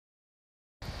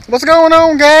What's going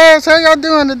on, guys? How y'all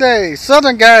doing today?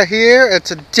 Southern Guy here, and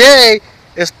today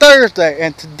is Thursday,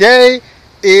 and today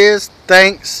is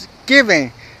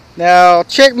Thanksgiving. Now,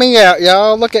 check me out,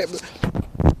 y'all. Check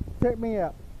me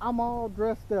out. I'm all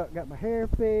dressed up. Got my hair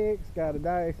fixed. Got a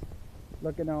nice,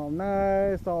 looking all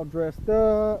nice, all dressed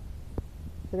up.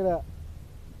 Check it out.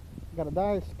 Got a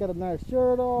nice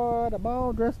shirt on. I'm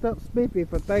all dressed up, spiffy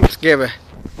for Thanksgiving.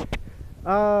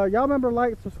 Y'all remember,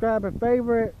 like, subscribe, and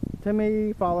favorite to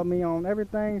me. Follow me on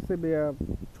everything. Send me a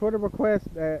Twitter request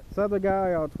at Southern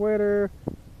Guy on Twitter.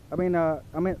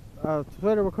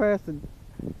 Twitter request to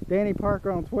Danny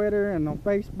Parker on Twitter and on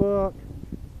Facebook.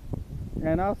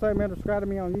 And also remember, subscribe to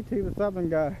me on YouTube at Southern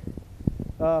Guy.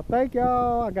 Thank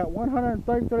y'all. I got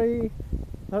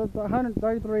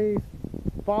 133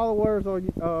 followers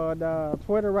on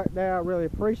Twitter right now. I really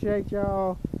appreciate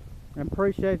y'all. And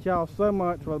appreciate y'all so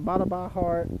much from the bottom of my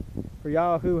heart for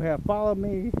y'all who have followed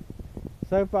me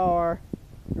so far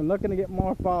and looking to get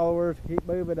more followers, keep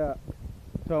moving up.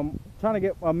 So I'm trying to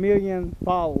get 1 million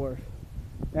followers.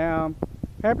 Now,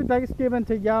 happy Thanksgiving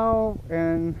to y'all,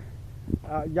 and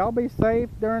y'all be safe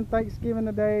during Thanksgiving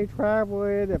today.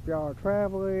 Traveling, if y'all are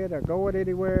traveling or going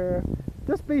anywhere,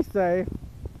 just be safe.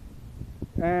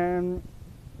 And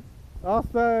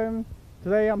also,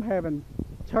 today I'm having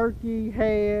turkey,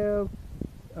 have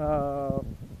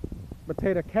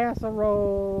potato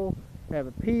casserole,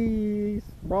 having peas,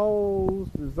 rolls,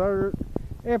 dessert,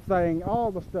 everything, all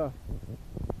the stuff,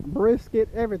 brisket,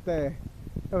 everything.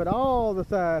 Having all the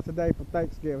sides today for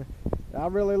Thanksgiving.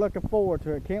 I'm really looking forward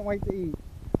to it. Can't wait to eat.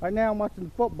 Right now I'm watching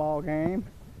the football game.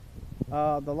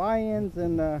 The Lions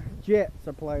and the Jets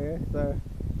are playing, so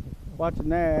watching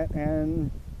that, and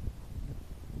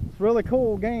it's a really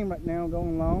cool game right now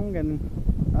going along, and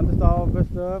I'm just all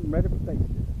dressed up and ready for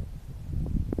Thanksgiving.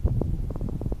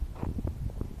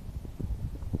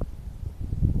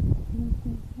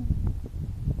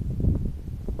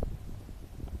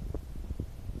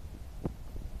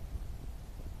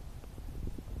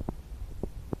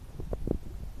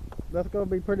 That's going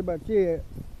to be pretty much it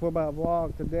for my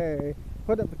vlog today.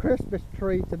 Put up the Christmas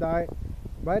tree tonight,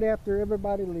 right after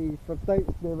everybody leaves for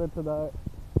Thanksgiving tonight.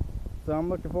 So I'm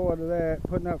looking forward to that.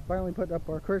 Finally putting up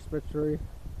our Christmas tree.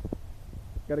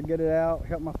 Got to get it out,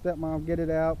 help my stepmom get it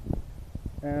out,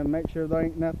 and make sure there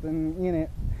ain't nothing in it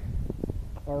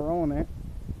or on it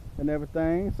and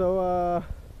everything. So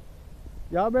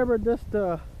y'all remember just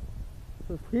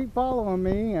keep following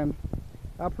me, and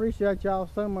I appreciate y'all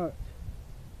so much.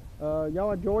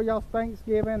 Y'all enjoy y'all's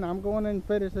Thanksgiving. I'm going in and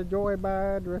finish the joy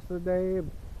by the rest of the day.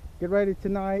 Get ready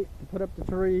tonight to put up the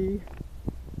tree,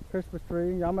 Christmas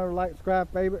tree. Y'all remember, like,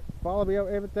 subscribe, favorite, follow me up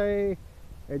every day.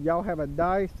 And y'all have a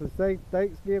nice and safe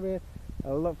Thanksgiving. I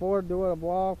look forward to doing a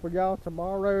vlog for y'all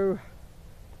tomorrow.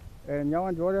 And y'all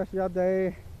enjoy the rest of y'all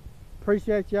day.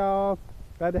 Appreciate y'all.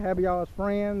 Glad to have y'all as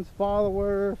friends,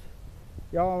 followers.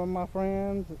 Y'all are my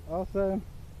friends also.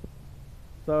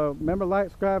 So remember, like,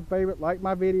 subscribe, favorite, like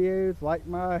my videos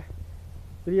on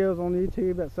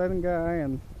YouTube at Southern Guy,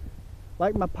 and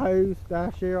like my posts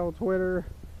I share on Twitter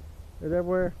and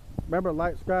everywhere. Remember,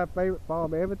 like, subscribe, favorite, follow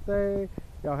me, everything.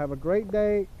 Y'all have a great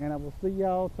day, and I will see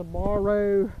y'all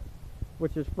tomorrow,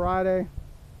 which is Friday.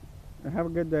 And have a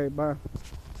good day. Bye.